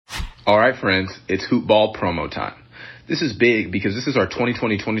All right, friends, it's Hoop Ball promo time. This is big because this is our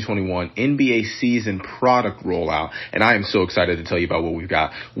 2020-2021 NBA season product rollout, and I am so excited to tell you about what we've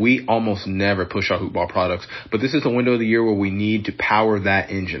got. We almost never push our Hoop Ball products, but this is the window of the year where we need to power that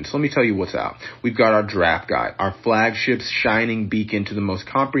engine. So let me tell you what's out. We've got our draft guide, our flagship shining beacon to the most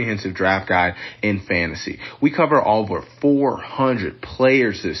comprehensive draft guide in fantasy. We cover over 400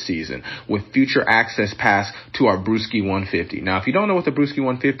 players this season with future access pass to our Brewski 150. Now, if you don't know what the Brewski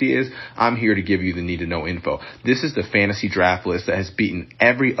 150 is, I'm here to give you the need-to-know info. This is the fantasy draft list that has beaten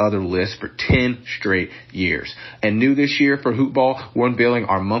every other list for 10 straight years. And new this year for Hoop Ball, we're unveiling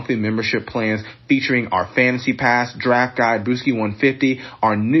our monthly membership plans featuring our Fantasy Pass, Draft Guide, Brewski 150,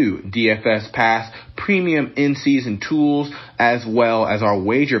 our new DFS Pass, premium in-season tools, as well as our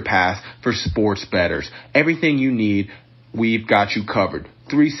Wager Pass for sports bettors. Everything you need, we've got you covered.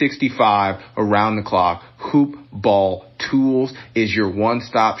 365 around the clock. Hoop Ball Tools is your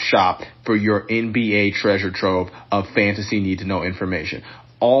one-stop shop for your NBA treasure trove of fantasy need-to-know information.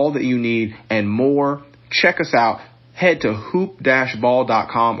 All that you need and more. Check us out. Head to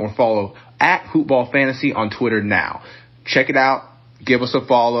hoop-ball.com or follow at hoopballfantasy on Twitter now. Check it out. Give us a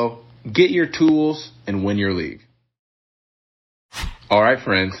follow. Get your tools and win your league. All right,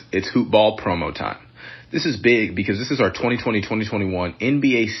 friends, it's Hoop Ball promo time. This is big because this is our 2020-2021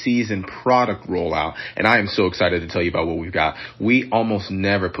 NBA season product rollout, and I am so excited to tell you about what we've got. We almost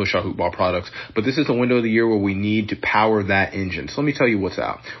never push our Hoop Ball products, but this is the window of the year where we need to power that engine. So let me tell you what's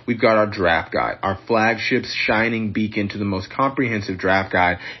out. We've got our draft guide, our flagship shining beacon to the most comprehensive draft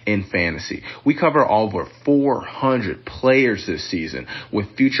guide in fantasy. We cover over 400 players this season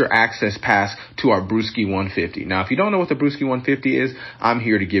with future access pass to our Brewski 150. Now, if you don't know what the Brewski 150 is, I'm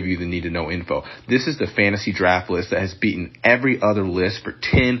here to give you the need-to-know info. This is the fantasy draft list that has beaten every other list for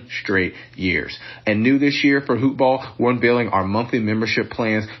 10 straight years. And new this year for Hoop Ball, we're unveiling our monthly membership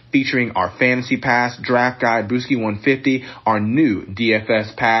plans featuring our Fantasy Pass, Draft Guide, Brewski 150, our new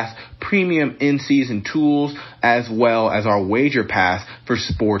DFS Pass, premium in-season tools, as well as our Wager Pass for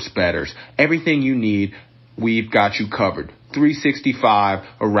sports bettors. Everything you need, we've got you covered. 365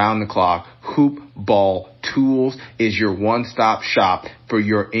 around the clock. Hoop Ball Tools is your one-stop shop for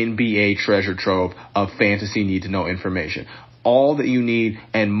your NBA treasure trove of fantasy need-to-know information. All that you need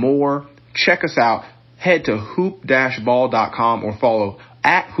and more. Check us out. Head to hoop-ball.com or follow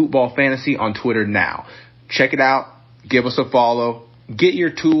at hoopballfantasy on Twitter now. Check it out. Give us a follow. Get your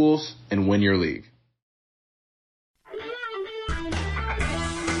tools and win your league.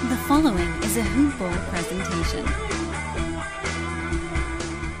 The following is a Hoop Ball presentation.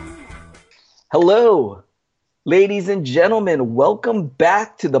 Hello, ladies and gentlemen. Welcome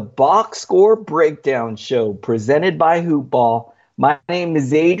back to the Box Score Breakdown Show presented by Hoop Ball. My name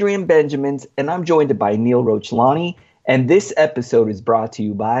is Adrian Benjamins, and I'm joined by Neil Rochlani. And this episode is brought to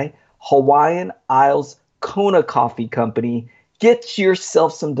you by Hawaiian Isles Kona Coffee Company. Get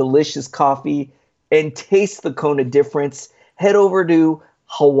yourself some delicious coffee and taste the Kona difference. Head over to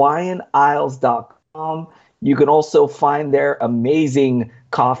hawaiianisles.com. You can also find their amazing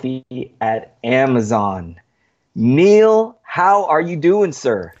coffee at Amazon. Neil, how are you doing,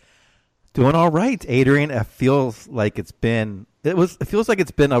 sir? Doing all right, Adrian. It feels like it's been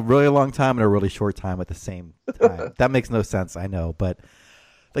a really long time and a really short time at the same time. That makes no sense, I know, but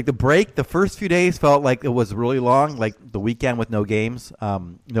like the first few days felt like it was really long, like the weekend with no games,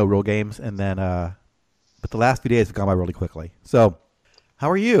 no real games, and then but the last few days have gone by really quickly. So,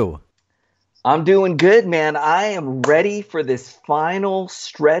 how are you? I'm doing good, man. I am ready for this final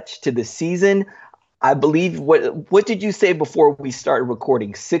stretch to the season. I believe, what did you say before we started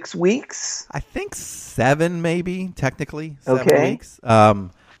recording? 6 weeks? I think 7, maybe, technically. 7 weeks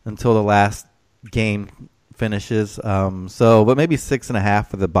until the last game finishes. But maybe 6.5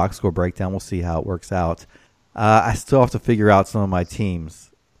 for the box score breakdown. We'll see how it works out. I still have to figure out some of my teams.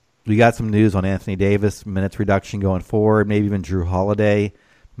 We got some news on Anthony Davis, minutes reduction going forward, maybe even Drew Holiday.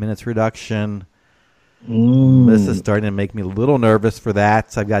 Minutes reduction. This is starting to make me a little nervous for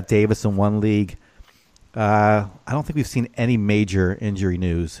that. So I've got Davis in one league. I don't think we've seen any major injury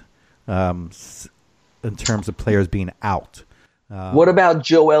news in terms of players being out. What about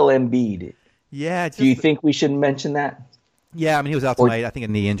Joel Embiid? Yeah. Do you think we should mention that? Yeah, I mean, he was out tonight, I think, a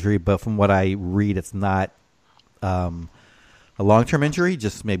knee injury. But from what I read, it's not a long-term injury,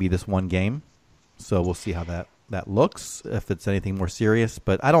 just maybe this one game. So we'll see how that looks, if it's anything more serious,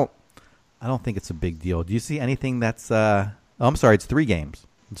 but I don't think it's a big deal. Do you see anything that's I'm sorry, it's 3 games,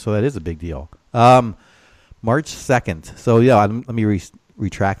 so that is a big deal. March 2nd. So yeah, let me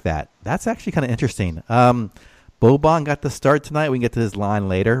retract that. That's actually kind of interesting. Boban got the start tonight. We can get to his line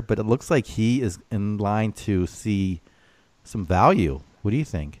later, but it looks like he is in line to see some value. What do you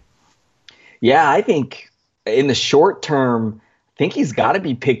think? Yeah, I think in the short term, I think he's got to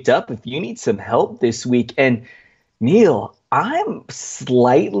be picked up if you need some help this week. And Neil, I'm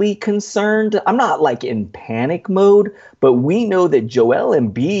slightly concerned. I'm not like in panic mode, but we know that Joel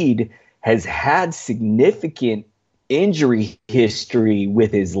Embiid has had significant injury history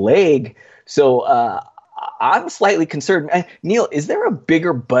with his leg. So I'm slightly concerned. Neil, is there a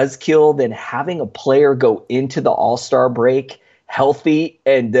bigger buzzkill than having a player go into the All-Star break healthy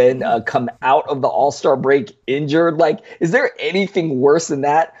and then come out of the All-Star break injured? Like, is there anything worse than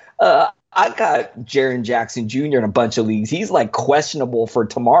that? I've got Jaren Jackson Jr. in a bunch of leagues. He's like questionable for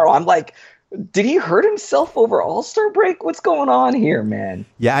tomorrow. I'm like, did he hurt himself over All-Star break? What's going on here, man?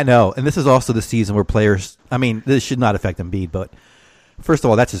 Yeah, I know. And this is also the season where players, I mean, this should not affect Embiid, but first of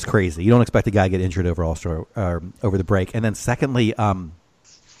all, that's just crazy. You don't expect a guy to get injured over All-Star over the break. And then secondly,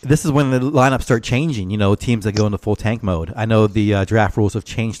 this is when the lineups start changing, you know, teams that go into full tank mode. I know the draft rules have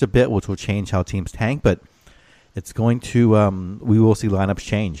changed a bit, which will change how teams tank, but it's going to, we will see lineups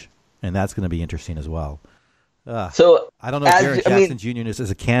change, and that's going to be interesting as well. So I don't know if Jaren Jackson Jr.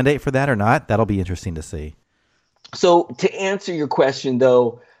 is a candidate for that or not. That'll be interesting to see. So to answer your question,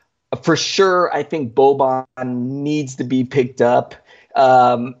 though, for sure, I think Boban needs to be picked up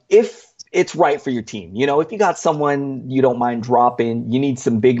if it's right for your team. You know, if you got someone you don't mind dropping, you need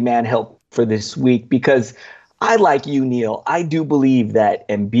some big man help for this week, because I, like you, Neil, I do believe that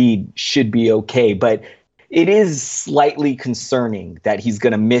Embiid should be okay, but it is slightly concerning that he's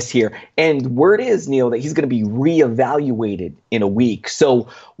going to miss here. And word is, Neil, that he's going to be reevaluated in a week. So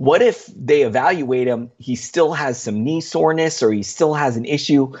what if they evaluate him, he still has some knee soreness or he still has an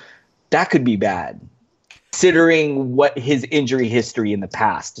issue? That could be bad, considering what his injury history in the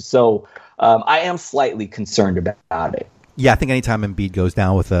past. So I am slightly concerned about it. Yeah, I think anytime Embiid goes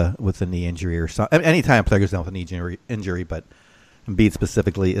down with a knee injury or something, anytime a player goes down with a knee injury, but Embiid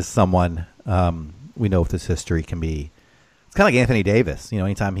specifically is someone we know with his history can be. It's kind of like Anthony Davis. You know,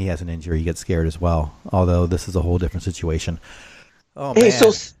 anytime he has an injury, you get scared as well. Although this is a whole different situation. Oh man! Hey,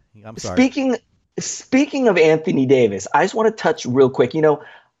 so I'm sorry. Speaking of Anthony Davis, I just want to touch real quick. You know,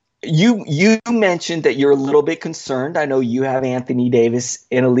 you mentioned that you're a little bit concerned. I know you have Anthony Davis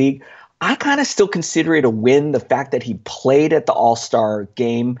in a league. I kind of still consider it a win. The fact that he played at the All-Star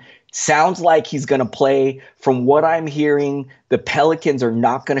game. Sounds like he's going to play. From what I'm hearing, the Pelicans are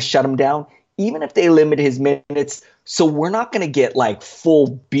not going to shut him down, even if they limit his minutes. So we're not going to get like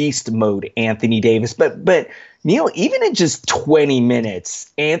full beast mode Anthony Davis. But Neil, even in just 20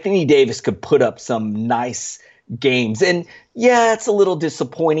 minutes, Anthony Davis could put up some nice games. And yeah, it's a little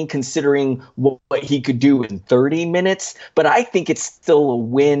disappointing considering what he could do in 30 minutes. But I think it's still a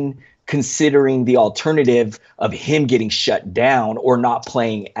win considering the alternative of him getting shut down or not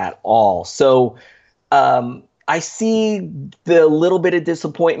playing at all. So I see the little bit of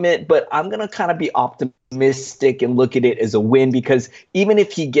disappointment, but I'm going to kind of be optimistic and look at it as a win, because even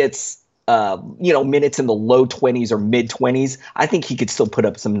if he gets minutes in the low 20s or mid 20s, I think he could still put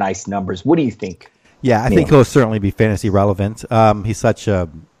up some nice numbers. What do you think? Yeah, I think he'll certainly be fantasy relevant. He's such a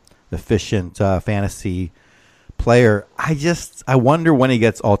efficient fantasy player. I wonder when he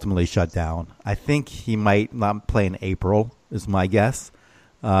gets ultimately shut down. I think he might not play in April, is my guess.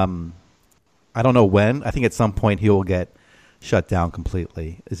 I don't know when. I think at some point he will get shut down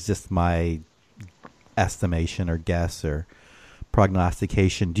completely. It's just my estimation or guess or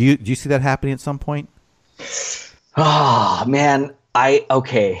prognostication. Do you see that happening at some point? Oh, man.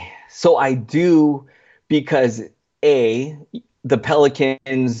 So I do, because the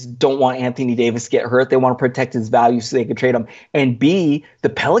Pelicans don't want Anthony Davis to get hurt. They want to protect his value so they can trade him. And B, the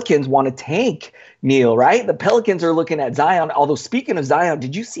Pelicans want to tank, Neil, right? The Pelicans are looking at Zion. Although, speaking of Zion,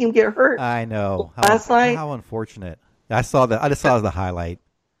 did you see him get hurt? I know. Last night? How unfortunate. I saw that. I just saw the highlight.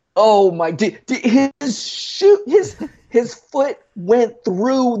 Oh, my. His foot went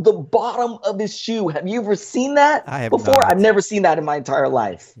through the bottom of his shoe. Have you ever seen that before? Not. I've never seen that in my entire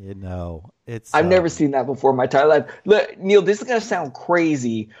life. I've never seen that before in my entire life. Look, Neil, this is going to sound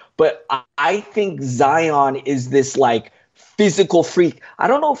crazy, but I think Zion is this like physical freak. I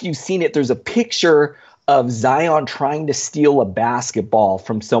don't know if you've seen it. There's a picture of Zion trying to steal a basketball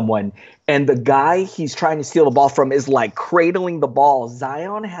from someone, and the guy he's trying to steal the ball from is like cradling the ball.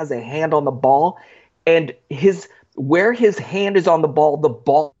 Zion has a hand on the ball, and where his hand is on the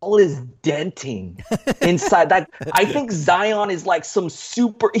ball is denting inside. That I think Zion is like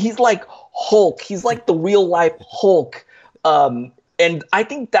he's like Hulk. He's like the real life Hulk. And I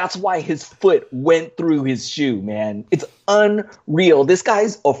think that's why his foot went through his shoe, man. It's unreal. This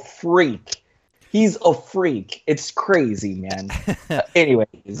guy's a freak. He's a freak. It's crazy, man.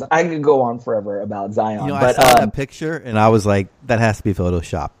 Anyways, I could go on forever about Zion. But I saw that picture and I was like, that has to be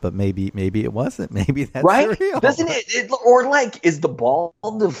Photoshop. But maybe it wasn't. Maybe that's right? real. Doesn't it? Or like, is the ball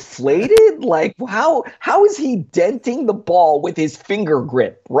deflated? Like, how is he denting the ball with his finger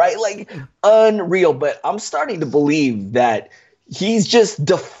grip? Right? Like, unreal. But I'm starting to believe that he's just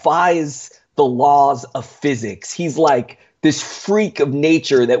defies the laws of physics. He's like this freak of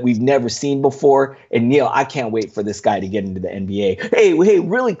nature that we've never seen before. And Neil, I can't wait for this guy to get into the NBA. Hey,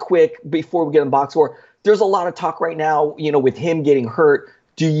 really quick before we get in box score, there's a lot of talk right now, with him getting hurt.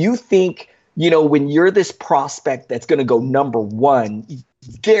 Do you think, when you're this prospect that's going to go number one,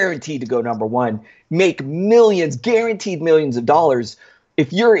 guaranteed to go number one, make millions, guaranteed millions of dollars,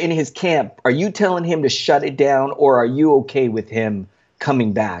 if you're in his camp, are you telling him to shut it down, or are you okay with him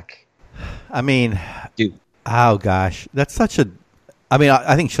coming back? I mean, dude. Oh, gosh. That's such a – I mean,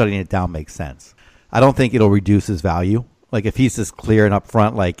 I think shutting it down makes sense. I don't think it'll reduce his value. Like, if he's just clear and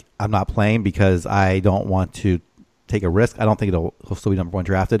upfront, like, I'm not playing because I don't want to take a risk, I don't think he'll still be number one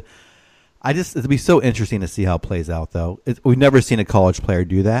drafted. It'll be so interesting to see how it plays out, though. We've never seen a college player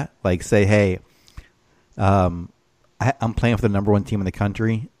do that. Like, say, hey, I'm playing for the number one team in the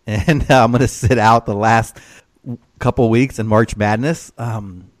country, and I'm going to sit out the last couple weeks in March Madness.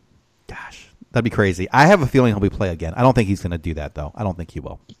 Gosh. That'd be crazy. I have a feeling he'll play again. I don't think he's going to do that, though. I don't think he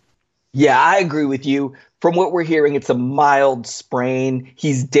will. Yeah, I agree with you. From what we're hearing, it's a mild sprain.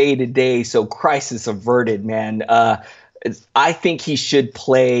 He's day-to-day, so crisis averted, man. I think he should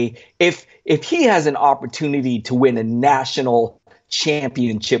play. If he has an opportunity to win a national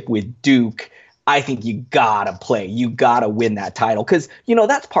championship with Duke, I think you gotta play. You gotta win that title because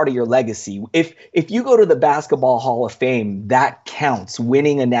that's part of your legacy. If you go to the Basketball Hall of Fame, that counts.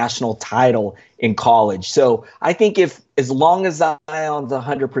 Winning a national title in college. So I think as long as Zion's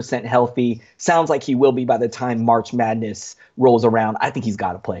 100% healthy, sounds like he will be by the time March Madness rolls around, I think he's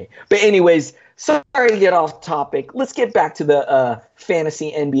got to play. But anyways, sorry to get off topic. Let's get back to the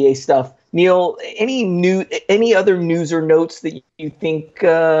fantasy NBA stuff. Neil, any other news or notes that you think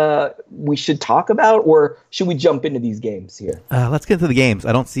we should talk about, or should we jump into these games here? Let's get into the games.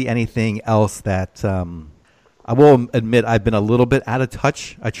 I don't see anything else that I will admit I've been a little bit out of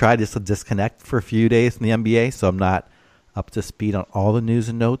touch. I tried just to disconnect for a few days from the NBA, so I'm not up to speed on all the news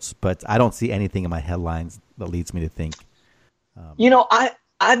and notes, but I don't see anything in my headlines that leads me to think.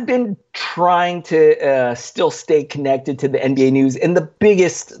 I've been trying to still stay connected to the NBA news, and the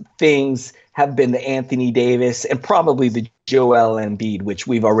biggest things have been the Anthony Davis and probably the Joel Embiid, which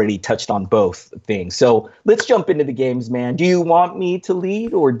we've already touched on both things. So let's jump into the games, man. Do you want me to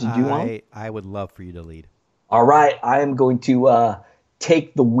lead, or did you want? I would love for you to lead. All right, I am going to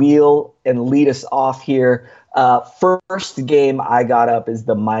take the wheel and lead us off here. First game I got up is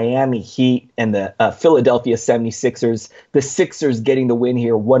the Miami Heat and the Philadelphia 76ers. The Sixers getting the win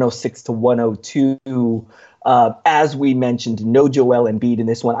here, 106-102. As we mentioned, no Joel Embiid in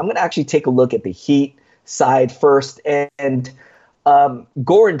this one. I'm going to actually take a look at the Heat side first. And Goran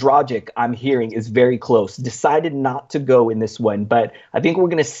Dragic, I'm hearing, is very close. Decided not to go in this one, but I think we're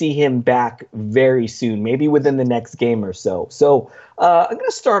going to see him back very soon, maybe within the next game or so. So I'm going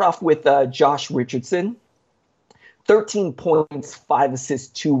to start off with Josh Richardson. 13 points, 5 assists,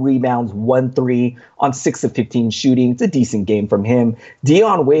 2 rebounds, 1 3 on 6 of 15 shooting. It's a decent game from him.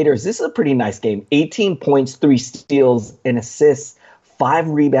 Dion Waiters, this is a pretty nice game. 18 points, 3 steals, and assists, 5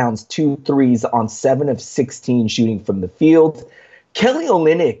 rebounds, 2 threes on 7 of 16 shooting from the field. Kelly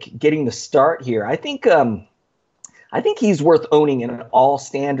Olynyk getting the start here. I think he's worth owning in all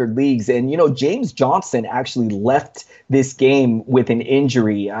standard leagues. And, James Johnson actually left this game with an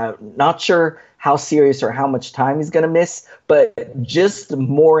injury. I'm not sure how serious or how much time he's going to miss, but just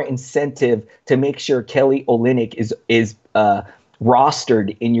more incentive to make sure Kelly Olynyk is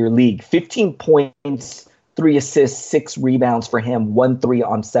rostered in your league. 15 points, 3 assists, 6 rebounds for him, 1 3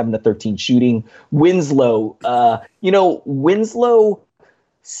 on 7 of 13 shooting. Winslow, Winslow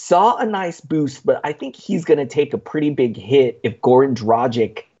saw a nice boost, but I think he's going to take a pretty big hit if Goran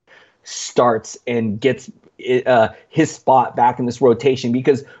Dragic starts and gets his spot back in this rotation,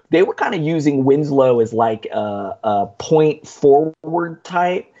 because they were kind of using Winslow as like a point forward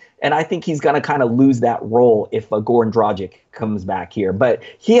type. And I think he's going to kind of lose that role if Goran Dragic comes back here. But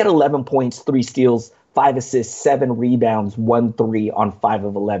he had 11 points, 3 steals, 5 assists, 7 rebounds, 1 3 on 5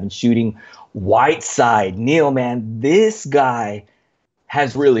 of 11 shooting. Whiteside, Neil, man, this guy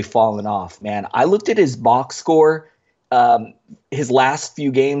has really fallen off, man. I looked at his box score, his last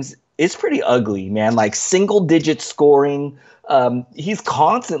few games. It's pretty ugly, man. Like single-digit scoring. He's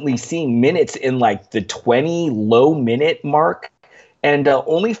constantly seeing minutes in like the 20 low-minute mark. and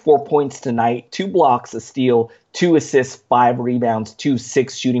only 4 points tonight, 2 blocks, a steal, 2 assists, 5 rebounds,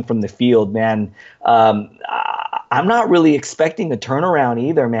 2-6 shooting from the field, man. I'm not really expecting a turnaround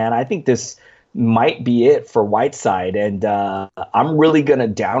either, man. I think this might be it for Whiteside, and I'm really going to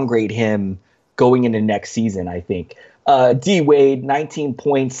downgrade him going into next season, I think. D Wade, 19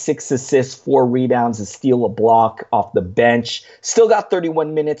 points, 6 assists, 4 rebounds, a steal, a block off the bench. Still got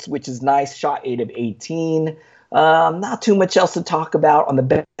 31 minutes, which is nice. Shot 8 of 18. Not too much else to talk about on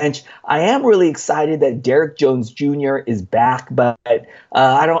the bench. I am really excited that Derek Jones Jr. is back, but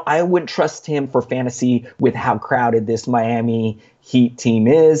I wouldn't trust him for fantasy with how crowded this Miami Heat team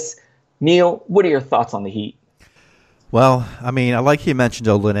is. Neil, what are your thoughts on the Heat? Well, I mean, I like you mentioned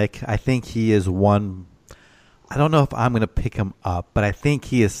Olynyk. I think he is one. I don't know if I'm going to pick him up, but I think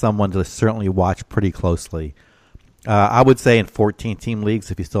he is someone to certainly watch pretty closely. I would say in 14-team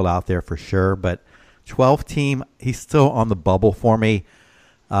leagues if he's still out there for sure, but 12-team, he's still on the bubble for me.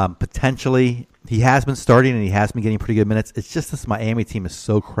 Potentially, he has been starting and he has been getting pretty good minutes. It's just this Miami team is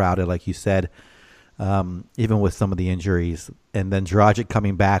so crowded, like you said, even with some of the injuries. And then Dragic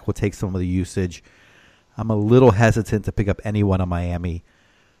coming back will take some of the usage. I'm a little hesitant to pick up anyone on Miami.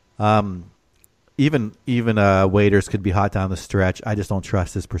 Even Waiters could be hot down the stretch. I just don't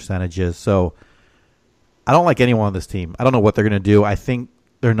trust his percentages. So I don't like anyone on this team. I don't know what they're going to do. I think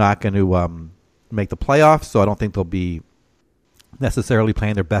they're not going to make the playoffs, so I don't think they'll be necessarily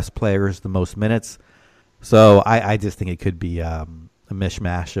playing their best players the most minutes. So I just think it could be a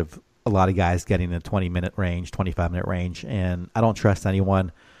mishmash of a lot of guys getting in the 20-minute range, 25-minute range, and I don't trust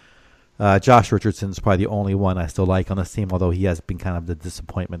anyone. Josh Richardson's probably the only one I still like on this team, although he has been kind of the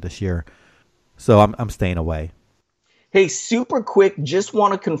disappointment this year. So I'm staying away. Hey, super quick, just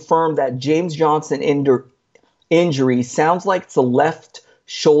want to confirm that James Johnson injury sounds like it's a left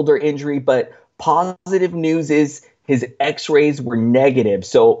shoulder injury, but positive news is his x-rays were negative.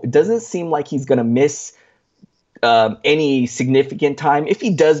 So it doesn't seem like he's going to miss any significant time. If he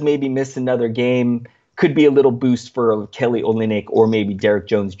does maybe miss another game, could be a little boost for Kelly Olynyk or maybe Derek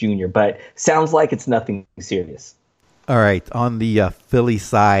Jones Jr., but sounds like it's nothing serious. All right, on the Philly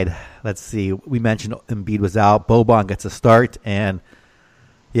side, let's see. We mentioned Embiid was out. Boban gets a start, and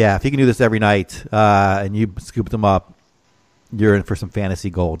yeah, if you can do this every night and you scooped him up, you're in for some fantasy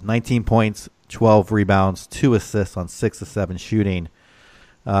gold. 19 points, 12 rebounds, 2 assists on 6 of 7 shooting.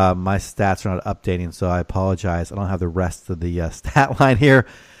 My stats are not updating, so I apologize. I don't have the rest of the stat line here.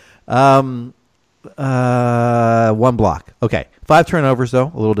 1 block. Okay, 5 turnovers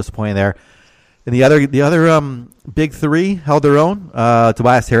though. A little disappointing there. And the other big three held their own.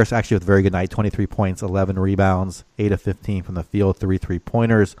 Tobias Harris actually with a very good night. 23 points, 11 rebounds, 8 of 15 from the field, 3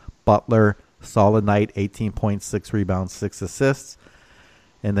 3-pointers. Butler, solid night, 18 points, 6 rebounds, 6 assists.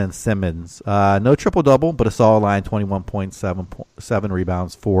 And then Simmons, no triple-double, but a solid line, 21 points, 7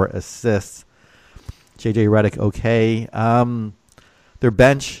 rebounds, 4 assists. J.J. Redick, okay. Their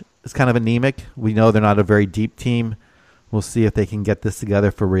bench is kind of anemic. We know they're not a very deep team. We'll see if they can get this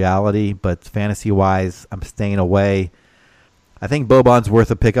together for reality, but fantasy-wise, I'm staying away. I think Boban's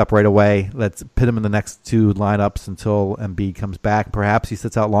worth a pickup right away. Let's put him in the next 2 lineups until Embiid comes back. Perhaps he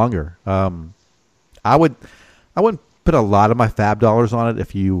sits out longer. I wouldn't put a lot of my fab dollars on it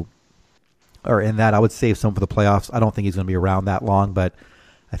if you are in that. I would save some for the playoffs. I don't think he's going to be around that long, but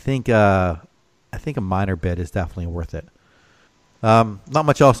I think a minor bid is definitely worth it. Not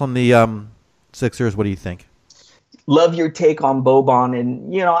much else on the Sixers. What do you think? Love your take on Boban,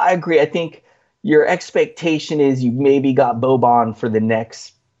 and I agree. I think your expectation is you maybe got Boban for the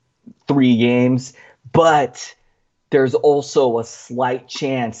next 3 games, but there's also a slight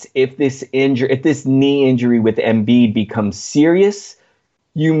chance if this knee injury with Embiid becomes serious,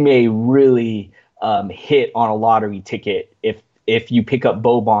 you may really hit on a lottery ticket if you pick up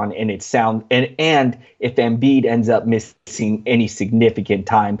Boban and and if Embiid ends up missing any significant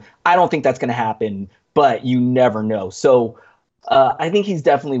time. I don't think that's going to happen, but you never know. So I think he's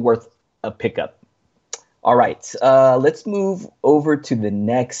definitely worth a pickup. All right, let's move over to the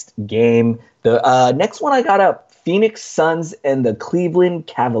next game. The next one I got up, Phoenix Suns and the Cleveland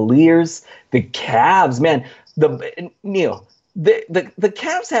Cavaliers. The Cavs, man, Neil, the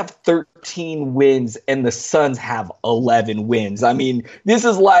Cavs have 13 wins and the Suns have 11 wins. I mean, this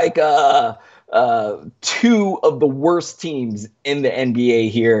is like 2 of the worst teams in the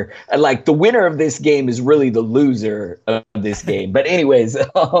NBA here. Like the winner of this game is really the loser of this game. But anyways, the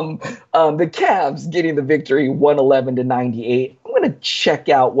Cavs getting the victory 111-98. I'm going to check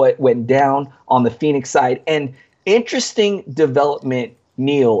out what went down on the Phoenix side. And interesting development,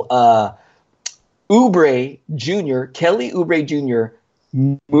 Neil. Kelly Oubre Jr.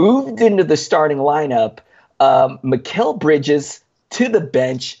 moved into the starting lineup. Mikal Bridges to the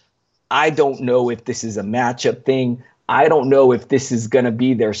bench. I don't know if this is a matchup thing. I don't know if this is going to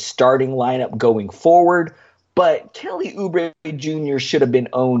be their starting lineup going forward. But Kelly Oubre Jr. should have been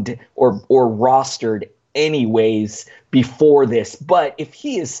owned or rostered anyways before this. But if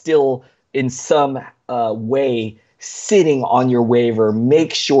he is still in some way sitting on your waiver,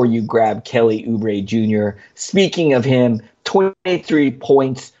 make sure you grab Kelly Oubre Jr. Speaking of him, 23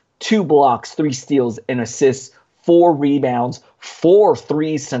 points, 2 blocks, 3 steals, and assists, 4 rebounds, 4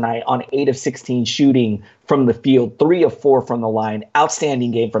 threes tonight on 8 of 16 shooting from the field, 3 of 4 from the line.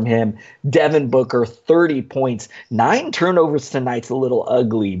 Outstanding game from him. Devin Booker, 30 points, 9 turnovers tonight's a little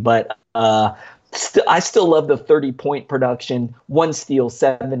ugly, but I still love the 30-point production. 1 steal,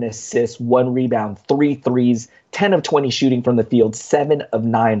 7 assists, 1 rebound, 3 threes, 10 of 20 shooting from the field, 7 of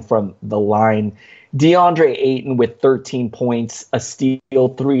 9 from the line. DeAndre Ayton with 13 points, a steal,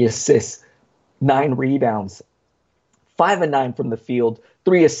 3 assists, 9 rebounds, 5 of 9 from the field,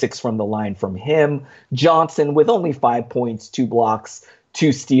 3 of 6 from the line from him. Johnson with only 5 points, 2 blocks,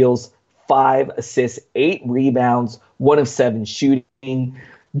 2 steals, 5 assists, 8 rebounds, 1 of 7 shooting.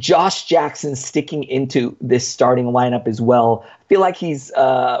 Josh Jackson sticking into this starting lineup as well. I feel like he's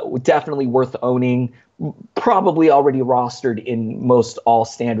definitely worth owning. Probably already rostered in most all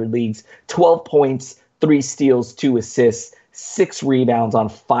standard leagues. 12 points, 3 steals, 2 assists, 6 rebounds on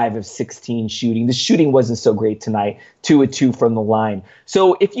 5 of 16 shooting. The shooting wasn't so great tonight. 2 of 2 from the line.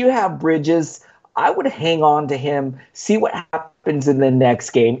 So if you have Bridges, I would hang on to him, see what happens in the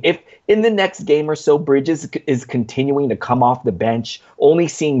next game. If in the next game or so Bridges is continuing to come off the bench, only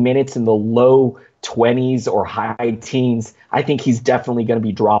seeing minutes in the low 20s or high teens, I think he's definitely going to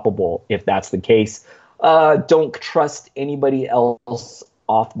be droppable if that's the case. Don't trust anybody else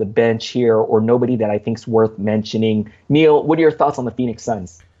off the bench here, or nobody that I think is worth mentioning. Neil, what are your thoughts on the Phoenix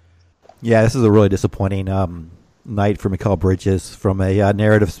Suns? Yeah, this is a really disappointing night for Mikal Bridges from a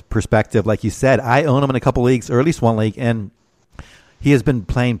narrative perspective. Like you said, I own him in a couple leagues, or at least one league, and he has been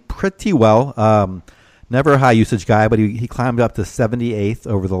playing pretty well. Never a high usage guy, but he climbed up to 78th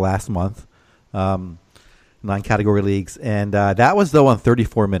over the last month, 9 category leagues, and that was though on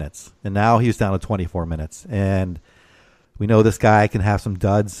 34 minutes, and now he's down to 24 minutes, and we know this guy can have some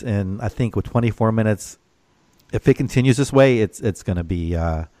duds, and I think with 24 minutes, if it continues this way, it's going to be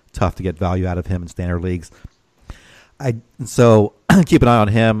tough to get value out of him in standard leagues. So keep an eye on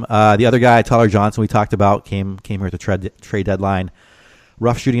him. The other guy, Tyler Johnson, we talked about, came here at the trade deadline.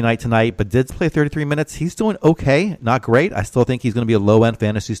 Rough shooting night tonight, but did play 33 minutes. He's doing okay, not great. I still think he's going to be a low-end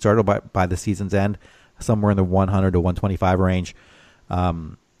fantasy starter by the season's end, somewhere in the 100 to 125 range.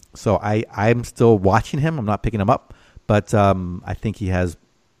 So I'm still watching him. I'm not picking him up, but I think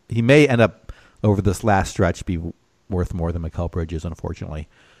he may end up over this last stretch be worth more than Mikal Bridges, unfortunately.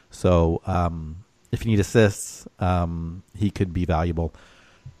 So if you need assists, he could be valuable.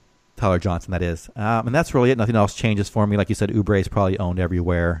 Tyler Johnson, that is. And that's really it. Nothing else changes for me. Like you said, Oubre is probably owned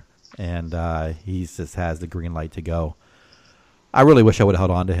everywhere, and he just has the green light to go. I really wish I would have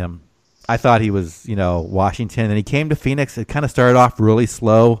held on to him. I thought he was, Washington, and he came to Phoenix. It kind of started off really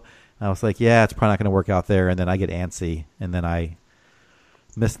slow. I was like, yeah, it's probably not going to work out there, and then I get antsy, and then I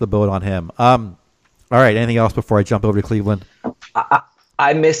missed the boat on him. All right, anything else before I jump over to Cleveland?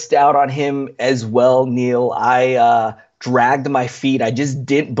 I missed out on him as well, Neil. I dragged my feet. I just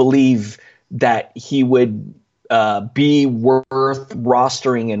didn't believe that he would be worth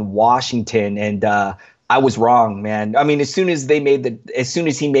rostering in Washington, and I was wrong, man. I mean, as soon as he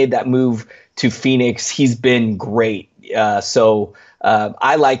made that move to Phoenix, he's been great. So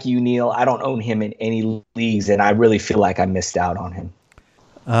I like you, Neil. I don't own him in any leagues, and I really feel like I missed out on him.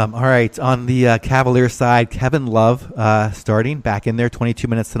 All right, on the Cavaliers side, Kevin Love starting back in there, 22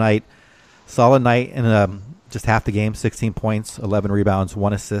 minutes tonight. Solid night in just half the game, 16 points, 11 rebounds,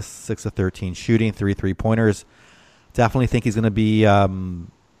 1 assist, 6 of 13 shooting, 3 3-pointers. Definitely think he's going to be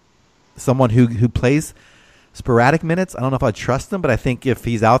someone who plays sporadic minutes. I don't know if I'd trust him, but I think if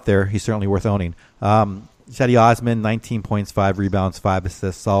he's out there, he's certainly worth owning. Cedi Osman, 19 points, 5 rebounds, 5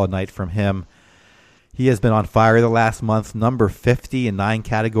 assists. Solid night from him. He has been on fire the last month. Number 50 in 9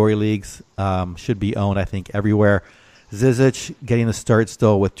 category leagues. Should be owned, I think, everywhere. Zizic getting the start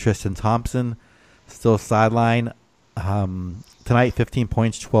still with Tristan Thompson. Still sideline. Tonight, 15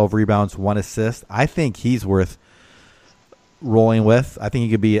 points, 12 rebounds, 1 assist. I think he's worth rolling with. I think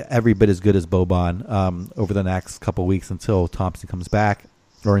he could be every bit as good as Boban over the next couple weeks until Thompson comes back.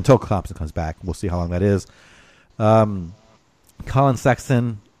 Or until Thompson comes back. We'll see how long that is. Colin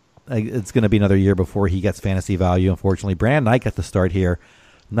Sexton, it's going to be another year before he gets fantasy value, unfortunately. Brandon Knight got the start here.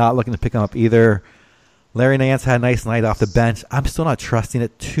 Not looking to pick him up either. Larry Nance had a nice night off the bench. I'm still not trusting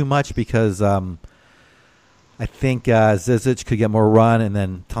it too much because I I think Zizic could get more run, and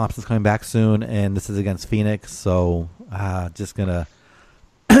then Thompson's coming back soon, and this is against Phoenix, so just going to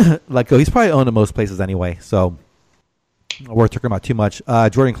let go. He's probably owned in most places anyway, so we're talking about too much.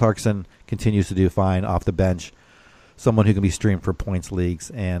 Jordan Clarkson continues to do fine off the bench, someone who can be streamed for points leagues,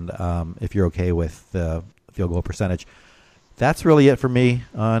 and if you're okay with the field goal percentage. That's really it for me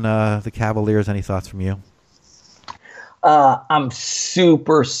on the Cavaliers. Any thoughts from you? I'm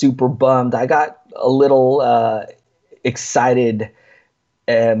super, super bummed. I got a little excited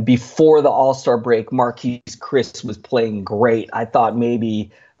before the All-Star break. Marquise Chris was playing great. I thought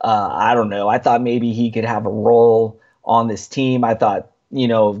maybe, I don't know, I thought maybe he could have a role on this team. I thought,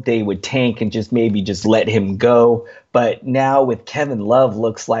 they would tank and just let him go. But now with Kevin Love,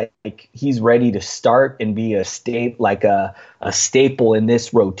 looks like he's ready to start and be a staple in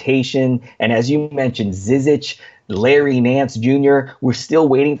this rotation. And as you mentioned, Zizic, Larry Nance Jr., we're still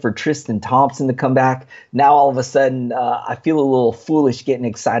waiting for Tristan Thompson to come back. Now all of a sudden, I feel a little foolish getting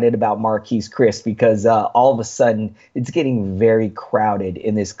excited about Marquise Chris because all of a sudden it's getting very crowded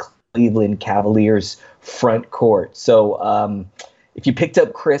in this Cleveland Cavaliers front court. So if you picked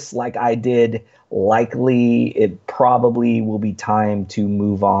up Chris like I did, likely it probably will be time to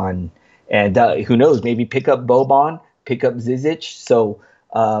move on. And who knows, maybe pick up Boban, pick up Zizic. So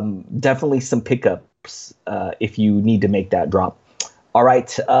definitely some pickups if you need to make that drop. All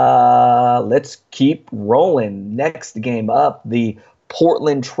right, let's keep rolling. Next game up, the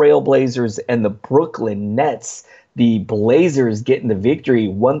Portland Trailblazers and the Brooklyn Nets. The Blazers getting the victory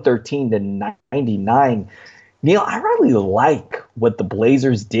 113-99. Neil, I really like what the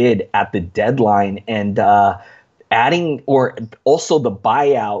Blazers did at the deadline and adding, or also the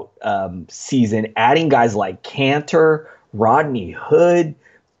buyout season, adding guys like Cantor, Rodney Hood.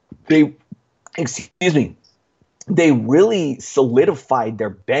 They really solidified their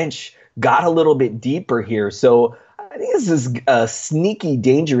bench, got a little bit deeper here. So I think this is a sneaky,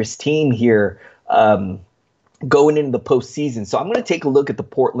 dangerous team here going into the postseason. So I'm going to take a look at the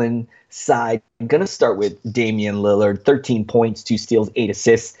Portland side. I'm going to start with Damian Lillard, 13 points, 2 steals, 8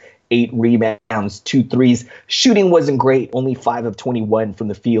 assists, 8 rebounds, 2 threes. Shooting wasn't great, only 5 of 21 from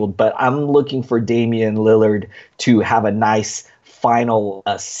the field, but I'm looking for Damian Lillard to have a nice final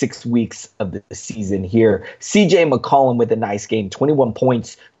 6 weeks of the season here. CJ McCollum with a nice game, 21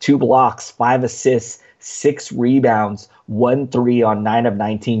 points, 2 blocks, 5 assists, 6 rebounds, 1 3 on 9 of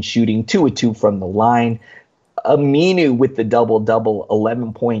 19 shooting, 2 of 2 from the line. Aminu with the double-double,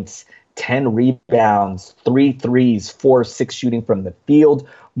 11 points, 10 rebounds, 3 threes, 4 of 6 shooting from the field.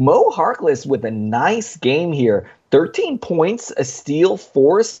 Mo Harkless with a nice game here, 13 points, a steal,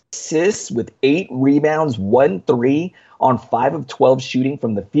 4 assists with 8 rebounds, 1 3 on 5 of 12 shooting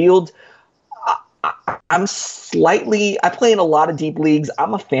from the field. I play in a lot of deep leagues.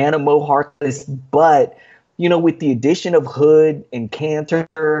 I'm a fan of Mo Harkless, but, with the addition of Hood and Cantor,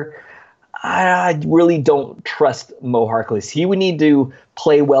 I really don't trust Mo Harkless. He would need to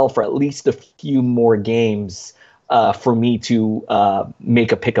play well for at least a few more games for me to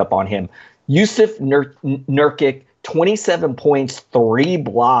make a pickup on him. Yusuf Nurkic, 27 points, 3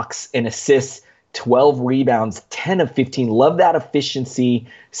 blocks and assists, 12 rebounds, 10 of 15. Love that efficiency.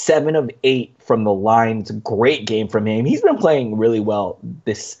 7 of 8 from the line. It's a great game from him. He's been playing really well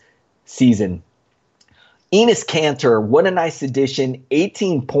this season. Enes Kanter, what a nice addition.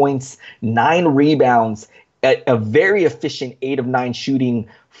 18 points, 9 rebounds, a very efficient 8 of 9 shooting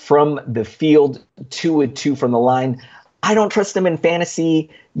from the field, 2 of 2 from the line. I don't trust him in fantasy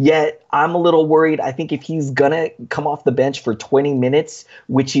yet. I'm a little worried. I think if he's going to come off the bench for 20 minutes,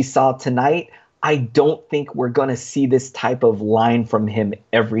 which he saw tonight, I don't think we're going to see this type of line from him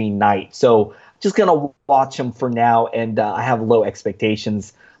every night. So just going to watch him for now, and I have low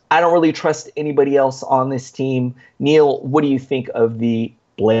expectations. I don't really trust anybody else on this team. Neil, what do you think of the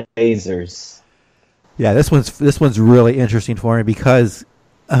Blazers? Yeah, this one's really interesting for me because,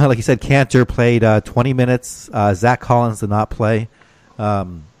 like you said, Cantor played 20 minutes. Zach Collins did not play. I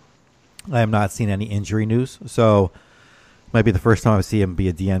have not seen any injury news, so it might be the first time I see him be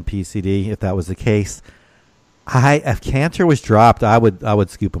a DNP CD. If that was the case, if Cantor was dropped, I would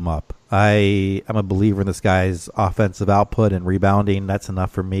scoop him up. I'm a believer in this guy's offensive output and rebounding. That's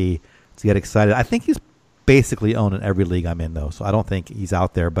enough for me to get excited. I think he's basically owned in every league I'm in, though, so I don't think he's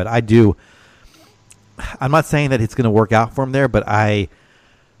out there. But I'm not saying that it's going to work out for him there, but I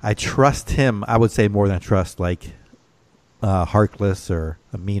trust him, I would say, more than I trust like Harkless or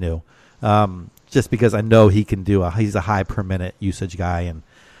Aminu, just because I know he can he's a high per minute usage guy and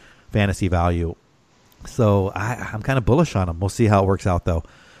fantasy value. So I'm kind of bullish on him. We'll see how it works out, though.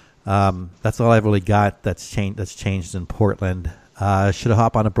 That's all I've really got that's changed in Portland. Should I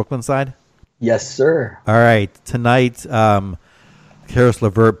hop on the Brooklyn side? Yes, sir. All right. Tonight, Karis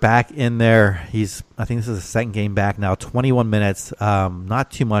LeVert back in there. I think this is his second game back now. 21 minutes.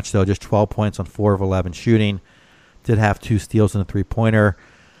 Not too much, though. Just 12 points on 4 of 11 shooting. Did have 2 steals and a three-pointer.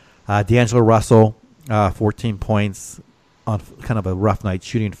 D'Angelo Russell, 14 points on kind of a rough night,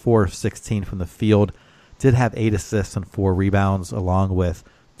 shooting 4 of 16 from the field. Did have 8 assists and 4 rebounds, along with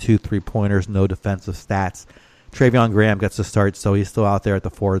 2 three-pointers, no defensive stats. Travion Graham gets the start, so he's still out there at the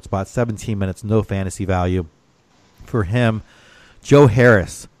forward spot. 17 minutes, no fantasy value for him. Joe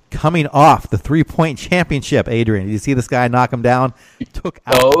Harris coming off the three-point championship. Adrian, did you see this guy knock him down? Took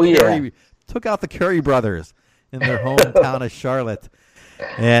out the Curry brothers in their hometown of Charlotte,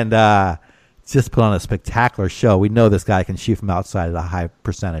 and just put on a spectacular show. We know this guy can shoot from outside at a high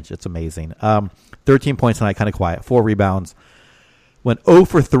percentage. It's amazing. 13 points tonight, kind of quiet. 4 rebounds. Went 0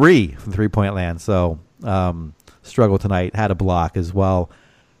 for 3 from three-point land, so struggled tonight. Had a block as well.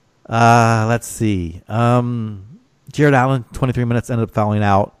 Let's see. Jared Allen, 23 minutes, ended up fouling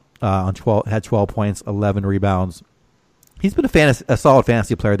out on 12. Had 12 points, 11 rebounds. He's been a solid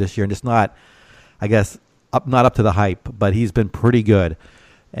fantasy player this year, and just not, I guess, not up to the hype, but he's been pretty good.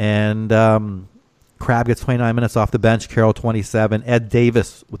 And Crabbe gets 29 minutes off the bench. Carroll, 27. Ed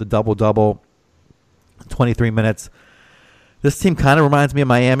Davis with a double-double, 23 minutes. This team kind of reminds me of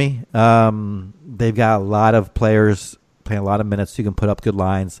Miami. They've got a lot of players playing a lot of minutes, so you can put up good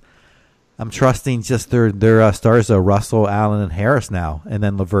lines. I'm trusting just their stars are Russell, Allen, and Harris now, and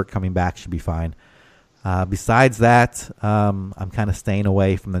then LeVert coming back should be fine. Besides that, I'm kind of staying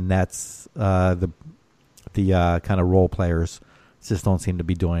away from the Nets. The kind of role players just don't seem to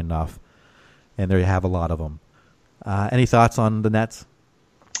be doing enough, and they have a lot of them. Any thoughts on the Nets?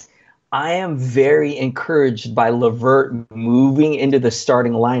 I am very encouraged by LeVert moving into the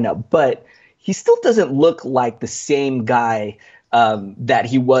starting lineup, but he still doesn't look like the same guy that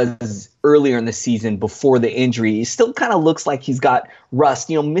he was earlier in the season before the injury. He still kind of looks like he's got rust,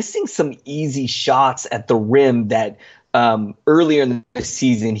 missing some easy shots at the rim that earlier in the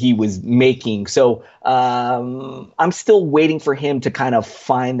season he was making. So I'm still waiting for him to kind of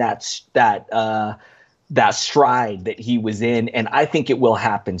find that stride that he was in, and I think it will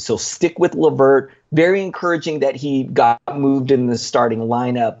happen. So stick with LeVert. Very encouraging that he got moved in the starting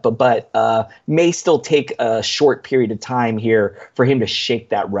lineup, but may still take a short period of time here for him to shake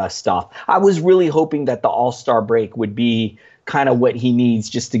that rust off. I was really hoping that the All-Star break would be kind of what he needs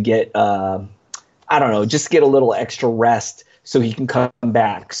just to get, just get a little extra rest so he can come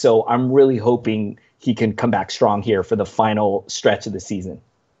back. So I'm really hoping he can come back strong here for the final stretch of the season.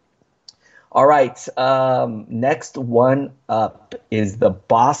 All right, next one up is the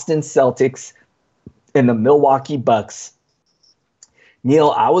Boston Celtics and the Milwaukee Bucks.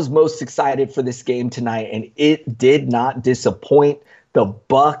 Neil, I was most excited for this game tonight, and it did not disappoint. The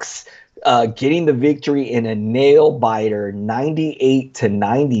Bucks getting the victory in a nail-biter,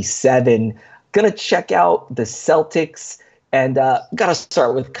 98-97. Gonna check out the Celtics, and gotta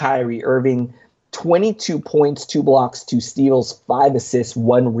start with Kyrie Irving. 22 points, 2 blocks, 2 steals, 5 assists,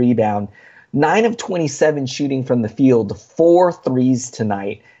 1 rebound. 9 of 27 shooting from the field, 4 threes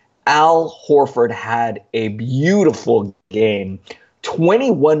tonight. Al Horford had a beautiful game.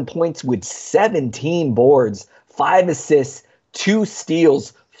 21 points with 17 boards, 5 assists, 2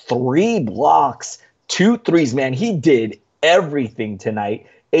 steals, 3 blocks, 2 threes. Man, he did everything tonight.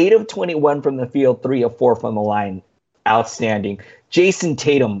 8 of 21 from the field, 3 of 4 from the line. Outstanding. Jason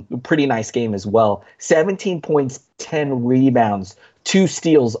Tatum, pretty nice game as well. 17 points, 10 rebounds, 2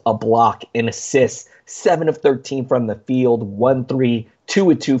 steals, a block, and assists. 7 of 13 from the field, 1 3,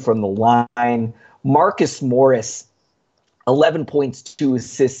 2 of 2 from the line. Marcus Morris, 11 points, 2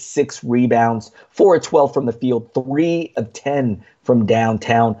 assists, 6 rebounds, 4 of 12 from the field, 3 of 10 from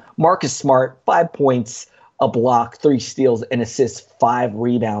downtown. Marcus Smart, 5 points, a block, 3 steals, and assists, 5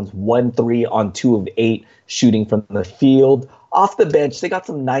 rebounds, 1 3 on 2 of 8 shooting from the field. Off the bench, they got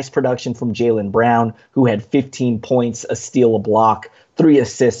some nice production from Jaylen Brown, who had 15 points, a steal, a block, 3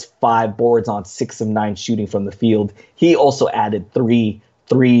 assists, 5 boards on 6 of 9 shooting from the field. He also added 3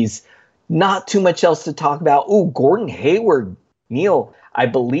 threes. Not too much else to talk about. Ooh, Gordon Hayward, Neil, I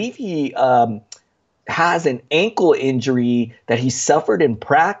believe he has an ankle injury that he suffered in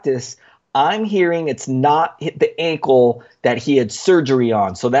practice. I'm hearing it's not the ankle that he had surgery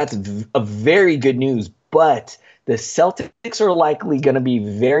on, so that's a very good news. But the Celtics are likely going to be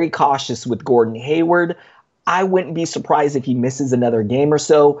very cautious with Gordon Hayward. I wouldn't be surprised if he misses another game or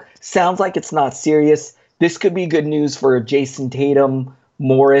so. Sounds like it's not serious. This could be good news for Jason Tatum,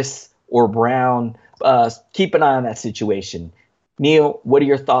 Morris, or Brown. Keep an eye on that situation. Neil, what are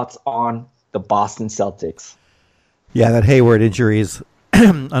your thoughts on the Boston Celtics? Yeah, that Hayward injury is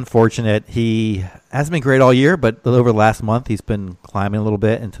unfortunate. He hasn't been great all year, but over the last month, he's been climbing a little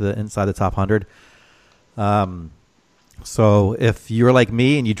bit inside the top 100. So if you're like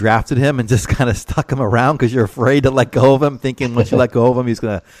me and you drafted him and just kind of stuck him around because you're afraid to let go of him, thinking once you let go of him, he's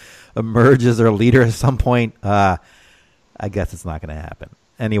going to emerge as their leader at some point, I guess it's not going to happen.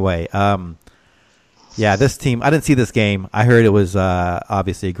 Anyway, this team, I didn't see this game. I heard it was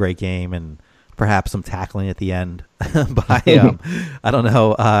obviously a great game and perhaps some tackling at the end by, I don't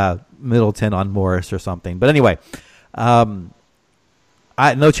know, Middleton on Morris or something. But anyway, no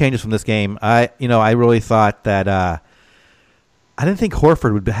changes from this game. I really thought that I didn't think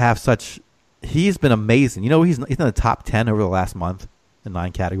Horford would have such. He's been amazing. He's in the top 10 over the last month in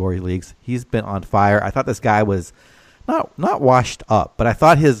 9 category leagues. He's been on fire. I thought this guy was not washed up, but I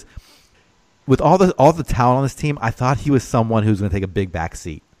thought with all the talent on this team, I thought he was someone who's going to take a big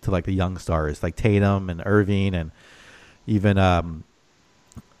backseat to like the young stars like Tatum and Irving and even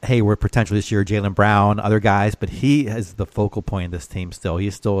Hayward potentially this year, Jaylen Brown, other guys. But he is the focal point of this team still.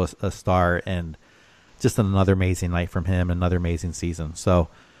 He's still a star, and just another amazing night from him, another amazing season. So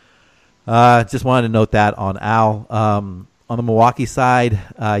just wanted to note that on Al. On the Milwaukee side,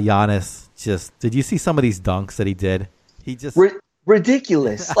 Giannis, did you see some of these dunks that he did? He just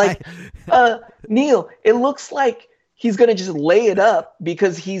ridiculous. Like Neil, it looks like he's gonna just lay it up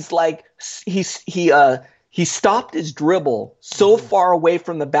because he's like he stopped his dribble so far away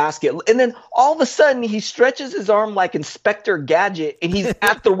from the basket. And then all of a sudden he stretches his arm like Inspector Gadget and he's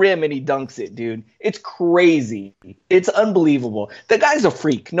at the rim and he dunks it, dude. It's crazy. It's unbelievable. The guy's a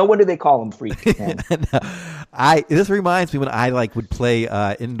freak. No wonder they call him freak. This reminds me when I would play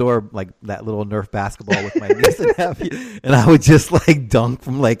indoor, like that little Nerf basketball with my niece and nephew, and I would just dunk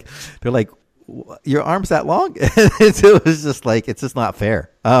from they're like, your arm's that long? It was just it's just not fair.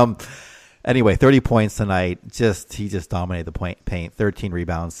 Anyway, 30 points tonight. He just dominated the paint. 13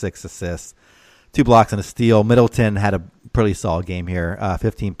 rebounds, 6 assists, 2 blocks and a steal. Middleton had a pretty solid game here.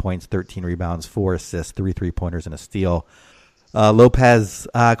 15 points, 13 rebounds, 4 assists, 3 3-pointers, and a steal. Lopez,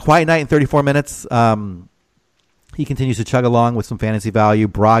 quiet night in 34 minutes. He continues to chug along with some fantasy value.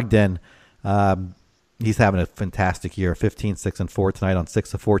 Brogdon, he's having a fantastic year. 15, 6, and 4 tonight on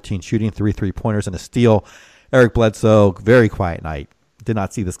 6 of 14 shooting, 3 3-pointers, and a steal. Eric Bledsoe, very quiet night. Did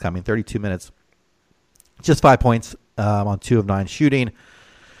not see this coming. 32 minutes, just 5 points on 2 of 9 shooting.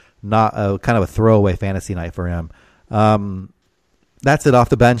 Not kind of a throwaway fantasy night for him. That's it off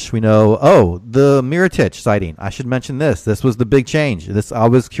the bench. We know. The Mirotic sighting. I should mention this. This was the big change. I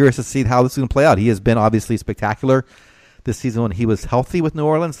was curious to see how this is going to play out. He has been obviously spectacular this season when he was healthy with New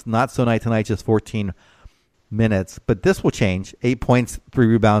Orleans. Not so night tonight, just 14 minutes. But this will change. 8 points, 3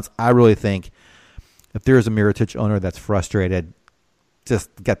 rebounds. I really think if there is a Mirotic owner that's frustrated,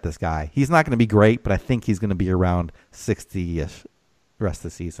 just get this guy. He's not going to be great, but I think he's going to be around 60-ish the rest of the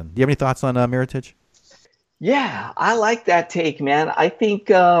season. Do you have any thoughts on Mirotic? Yeah, I like that take, man. I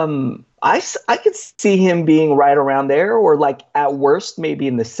think I could see him being right around there, or at worst maybe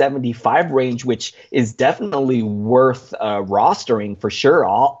in the 75 range, which is definitely worth rostering for sure.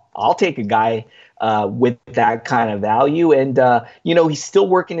 I'll take a guy with that kind of value, and he's still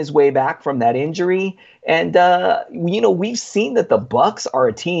working his way back from that injury. And we've seen that the Bucks are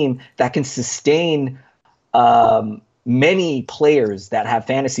a team that can sustain many players that have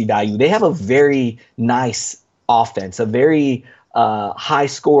fantasy value. They have a very nice offense, a very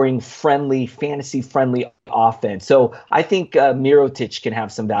high-scoring, friendly, fantasy-friendly offense. So I think Mirotic can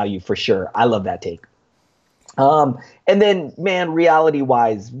have some value for sure. I love that take. And then, man,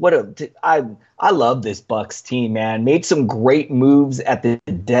 reality-wise, I love this Bucks team, man. Made some great moves at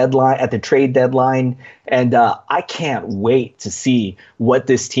the trade deadline, and I can't wait to see what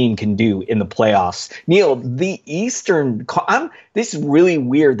this team can do in the playoffs. Neil, the Eastern, this is really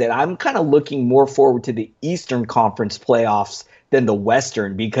weird that I'm kind of looking more forward to the Eastern Conference playoffs than the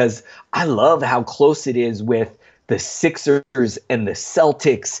Western, because I love how close it is with the Sixers and the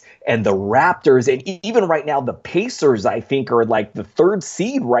Celtics and the Raptors, and even right now the Pacers, I think, are the 3rd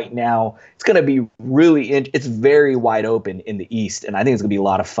seed right now. It's going to be it's very wide open in the East, and I think it's going to be a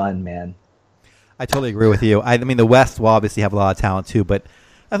lot of fun, man. I totally agree with you. I mean, the West will obviously have a lot of talent too, but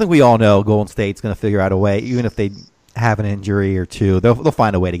I think we all know Golden State's going to figure out a way, even if they have an injury or two, they'll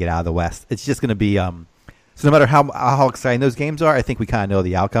find a way to get out of the West. It's just going to be so no matter how exciting those games are, I think we kind of know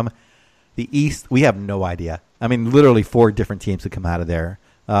the outcome. The East, we have no idea. I mean, literally 4 different teams could come out of there.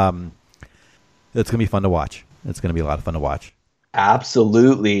 It's going to be fun to watch. It's going to be a lot of fun to watch.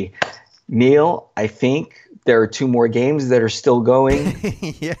 Absolutely. Neil, I think there are 2 more games that are still going.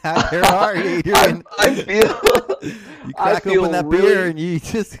 Yeah, there are. I feel you crack open that beer and you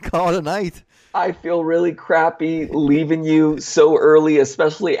just call it a night. I feel really crappy leaving you so early,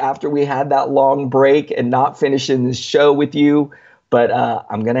 especially after we had that long break and not finishing this show with you. But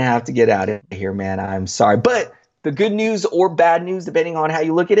I'm going to have to get out of here, man. I'm sorry. But the good news or bad news, depending on how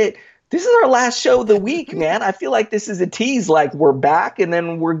you look at it, this is our last show of the week, man. I feel like this is a tease, like we're back and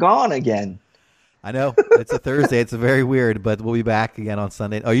then we're gone again. I know. It's a Thursday. It's very weird, but we'll be back again on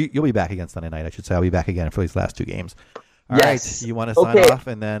Sunday. Oh, you'll be back again Sunday night, I should say. I'll be back again for these last two games. All right. You want to sign off,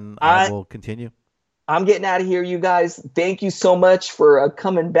 and then I will continue? I'm getting out of here, you guys. Thank you so much for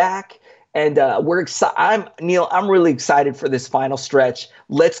coming back. And we're excited. Neil, I'm really excited for this final stretch.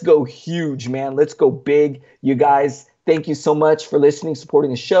 Let's go huge, man. Let's go big. You guys, thank you so much for listening,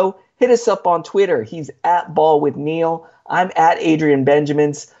 supporting the show. Hit us up on Twitter. He's at Ball with Neil. I'm at Adrian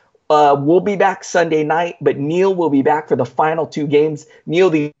Benjamins. We'll be back Sunday night, but Neil will be back for the final two games. Neil,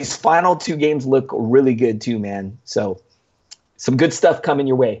 these final two games look really good too, man. So some good stuff coming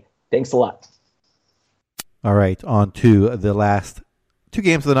your way. Thanks a lot. All right, on to the last two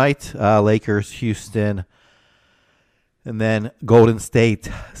games of the night. Lakers, Houston, and then Golden State,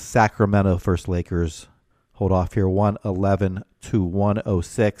 Sacramento. First Lakers hold off here 111 to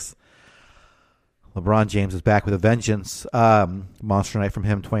 106. LeBron James is back with a vengeance. Monster night from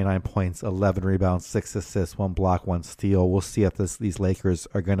him, 29 points, 11 rebounds, 6 assists, 1 block, 1 steal. We'll see if these Lakers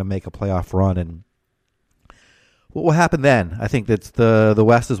are going to make a playoff run and what will happen then. I think that the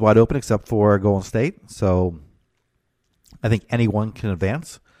West is wide open except for Golden State. So I think anyone can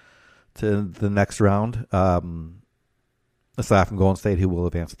advance to the next round, aside from Golden State, who will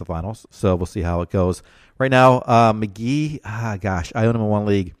advance to the finals. So we'll see how it goes. Right now, McGee, I own him in one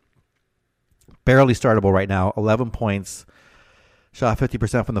league. Barely startable right now. 11 points. Shot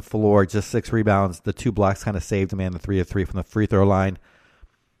 50% from the floor. Just 6 rebounds. The 2 blocks kind of saved him, and the 3 of 3 from the free throw line.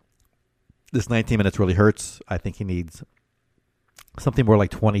 This 19 minutes really hurts. I think he needs something more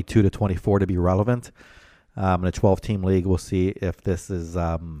like 22 to 24 to be relevant. In a 12-team league, we'll see if this is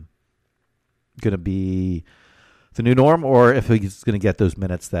going to be the new norm or if he's going to get those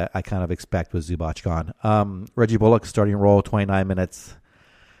minutes that I kind of expect with Zubac gone. Reggie Bullock, starting role, 29 minutes.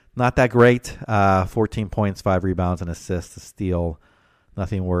 Not that great. 14 points, 5 rebounds, an assist, a steal.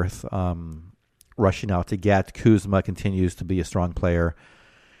 Nothing worth rushing out to get. Kuzma continues to be a strong player.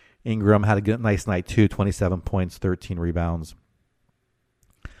 Ingram had a nice night too, 27 points, 13 rebounds.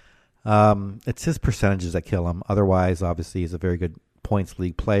 It's his percentages that kill him. Otherwise, obviously, he's a very good points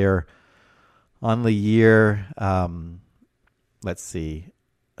league player. On the year, let's see.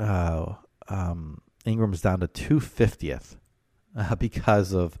 Ingram's down to 250th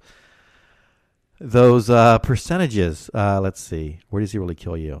because of those percentages. Let's see. Where does he really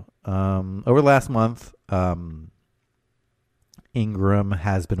kill you? Over the last month, Ingram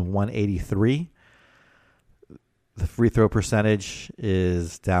has been 183. The free throw percentage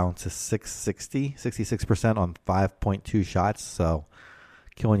is down to 660, 66% on 5.2 shots. So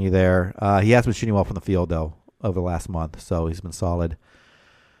killing you there. He has been shooting well from the field, though, over the last month. So he's been solid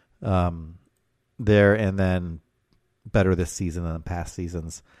there, and then better this season than past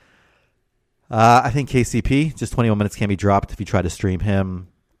seasons. I think KCP, just 21 minutes can be dropped if you try to stream him.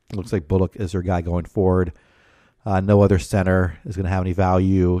 Looks like Bullock is their guy going forward. No other center is going to have any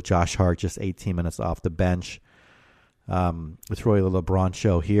value. Josh Hart, just 18 minutes off the bench. It's really the LeBron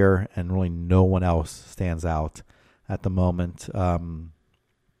show here, and really no one else stands out at the moment.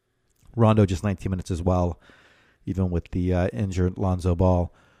 Rondo, just 19 minutes as well, even with the injured Lonzo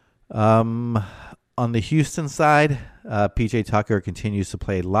Ball. On the Houston side, PJ Tucker continues to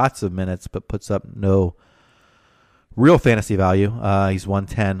play lots of minutes, but puts up no real fantasy value. He's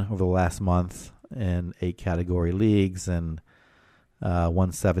 110 over the last month in 8 category leagues and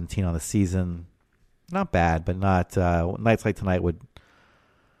 117 on the season. Not bad, but not nights like tonight would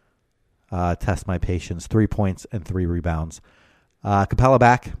test my patience. 3 points and 3 rebounds. Capella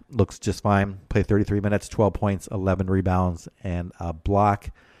back, looks just fine. Played 33 minutes, 12 points, 11 rebounds, and a block.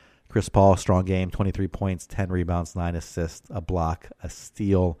 Chris Paul, strong game, 23 points, 10 rebounds, 9 assists, a block, a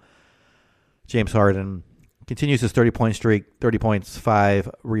steal. James Harden continues his 30-point streak, 30 points, 5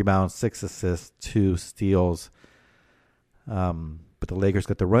 rebounds, 6 assists, 2 steals. But the Lakers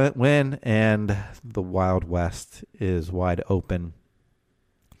got the win, and the Wild West is wide open.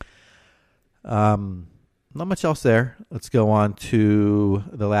 Not much else there. Let's go on to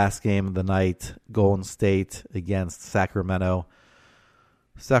the last game of the night, Golden State against Sacramento.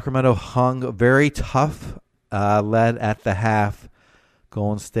 Sacramento hung very tough, led at the half.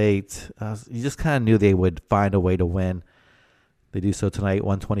 Golden State, you just kind of knew they would find a way to win. They do so tonight,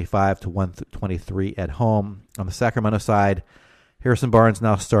 125 to 123 at home. On the Sacramento side, Harrison Barnes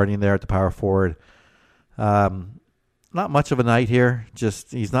now starting there at the power forward. Not much of a night here.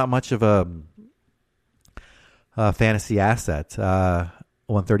 Just he's not much of a fantasy asset.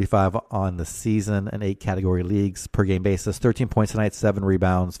 135 on the season and 8 category leagues per game basis. 13 points tonight, 7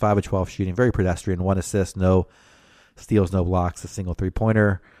 rebounds, 5 of 12 shooting. Very pedestrian. 1 assist, no steals, no blocks, a single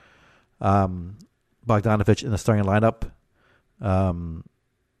 3-pointer. Bogdanovich in the starting lineup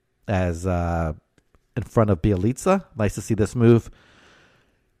as in front of Bielitsa. Nice to see this move.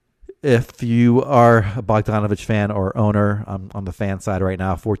 If you are a Bogdanovich fan or owner, I'm on the fan side right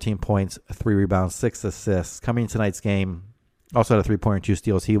now. 14 points, 3 rebounds, 6 assists. Coming in tonight's game, also had a 3-pointer and 2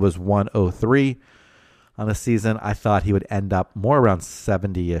 steals. He was 103 on the season. I thought he would end up more around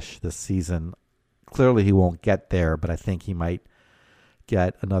 70-ish this season. Clearly he won't get there, but I think he might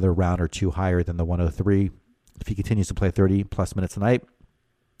get another round or two higher than the 103 if he continues to play 30-plus minutes a night.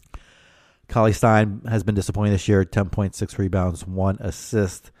 Cauley Stein has been disappointing this year. 10.6 rebounds, 1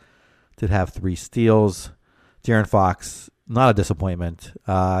 assist. Did have 3 steals. De'Aaron Fox, not a disappointment.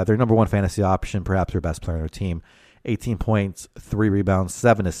 Their number 1 fantasy option, perhaps their best player on their team. 18 points, 3 rebounds,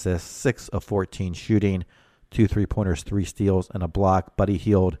 7 assists, 6 of 14 shooting, 2 3-pointers, 3 steals, and a block. Buddy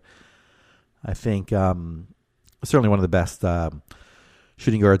Hield, I think, certainly one of the best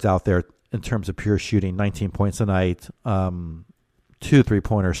shooting guards out there in terms of pure shooting. 19 points a night, 2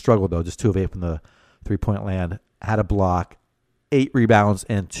 3-pointers. Struggled, though, just 2 of 8 from the 3-point land. Had a block, 8 rebounds,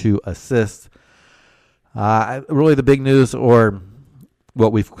 and 2 assists. Really the big news, or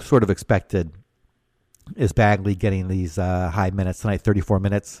what we've sort of expected, is Bagley getting these high minutes tonight. 34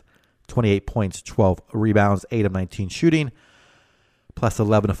 minutes, 28 points, 12 rebounds, 8 of 19 shooting, plus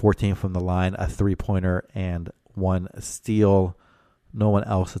 11 of 14 from the line, a 3-pointer, and 1 steal. No one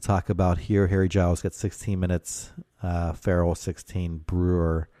else to talk about here. Harry Giles gets 16 minutes, Farrell 16,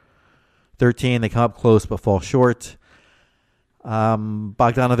 Brewer 13. They come up close but fall short.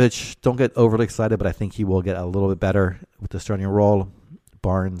 Bogdanovich, don't get overly excited, but I think he will get a little bit better with the starting role.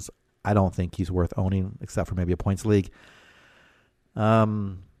 Barnes, I don't think he's worth owning except for maybe a points league.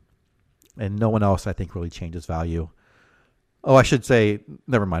 And no one else, I think, really changes value. Oh, I should say,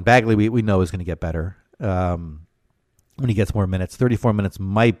 never mind. Bagley, we know is going to get better when he gets more minutes. 34 minutes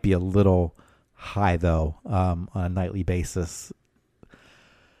might be a little high, though, on a nightly basis.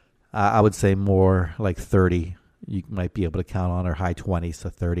 I would say more like 30. You might be able to count on, or high 20s to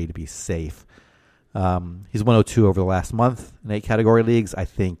 30 to be safe. He's 102 over the last month in 8 category leagues. I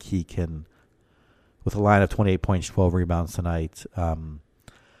think he can, with a line of 28 points, 12 rebounds tonight,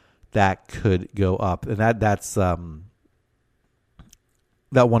 that could go up. And that's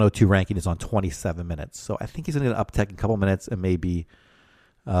that 102 ranking is on 27 minutes. So I think he's going to get an uptick in a couple minutes, and maybe,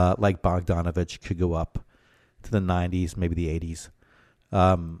 like Bogdanovich, could go up to the 90s, maybe the 80s.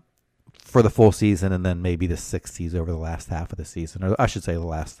 For the full season, and then maybe the 60s over the last half of the season, or I should say the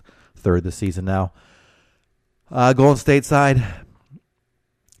last third of the season now. Golden State side,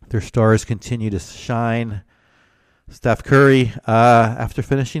 their stars continue to shine. Steph Curry, after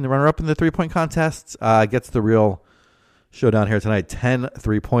finishing the runner-up in the three-point contest, gets the real showdown here tonight. 10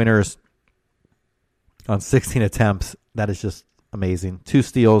 3-pointers on 16 attempts. That is just amazing. 2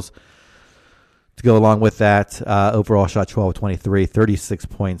 steals to go along with that. Overall shot 12 of 23, 36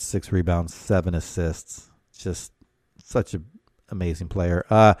 points, 6 rebounds, 7 assists. Just such an amazing player.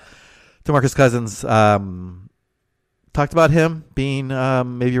 DeMarcus Cousins, talked about him being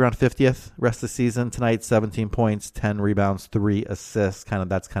maybe around 50th rest of the season. Tonight, 17 points, 10 rebounds, 3 assists.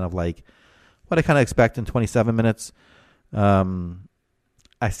 That's kind of like what I kind of expect in 27 minutes.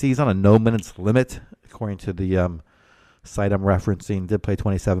 I see he's on a no minutes limit, according to the site I'm referencing. Did play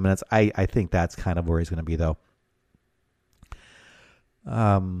 27 minutes. I think that's kind of where he's going to be, though.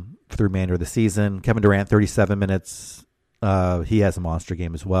 For the remainder of the season, Kevin Durant, 37 minutes. He has a monster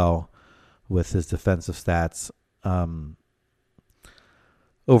game as well with his defensive stats.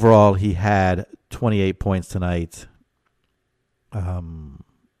 Overall, he had 28 points tonight, 9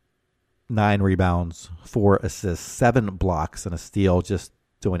 rebounds, 4 assists, 7 blocks, and a steal, just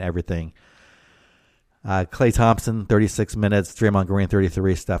doing everything. Klay Thompson, 36 minutes. Draymond Green,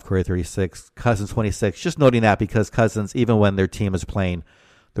 33. Steph Curry, 36. Cousins, 26. Just noting that because Cousins, even when their team is playing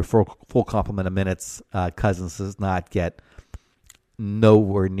their full complement of minutes, Cousins does not get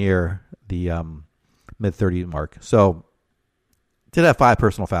nowhere near the mid-30 mark. So, did have 5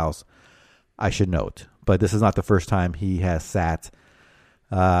 personal fouls, I should note. But this is not the first time he has sat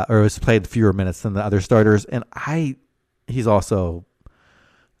or has played fewer minutes than the other starters. And he's also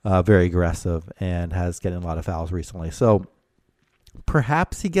very aggressive and has getting a lot of fouls recently. So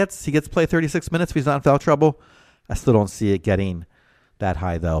perhaps he gets play 36 minutes if he's not in foul trouble. I still don't see it getting that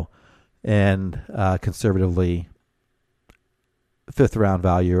high, though. And conservatively, 5th round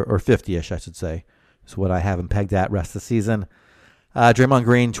value, or 50-ish, I should say, is what I have him pegged at rest of the season. Draymond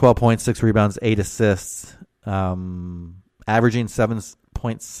Green, 12 points, 6 rebounds, 8 assists. averaging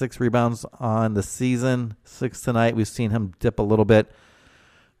 7.6 rebounds on the season. 6 tonight. We've seen him dip a little bit.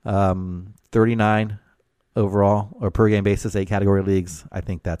 39 overall or per game basis, 8 category leagues. I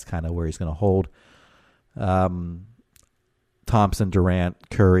think that's kind of where he's going to hold. Thompson, Durant,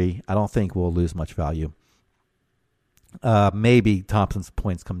 Curry, I don't think we'll lose much value. Maybe Thompson's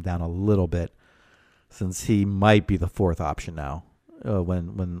points come down a little bit since he might be the fourth option now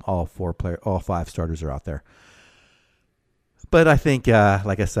when all 5 starters are out there. But I think,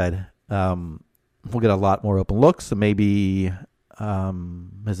 like I said, we'll get a lot more open looks, so maybe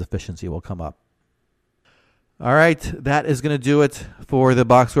his efficiency will come up. All right, that is going to do it for the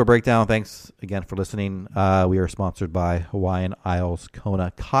box score breakdown. Thanks again for listening. We are sponsored by Hawaiian Isles Kona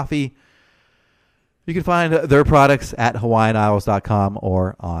Coffee. You can find their products at hawaiianisles.com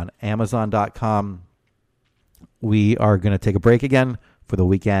or on amazon.com. We are going to take a break again for the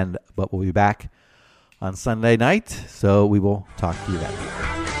weekend, but we'll be back on Sunday night, so we will talk to you then.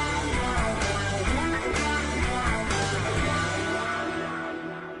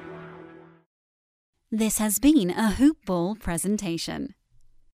 This has been a Hoop Ball presentation.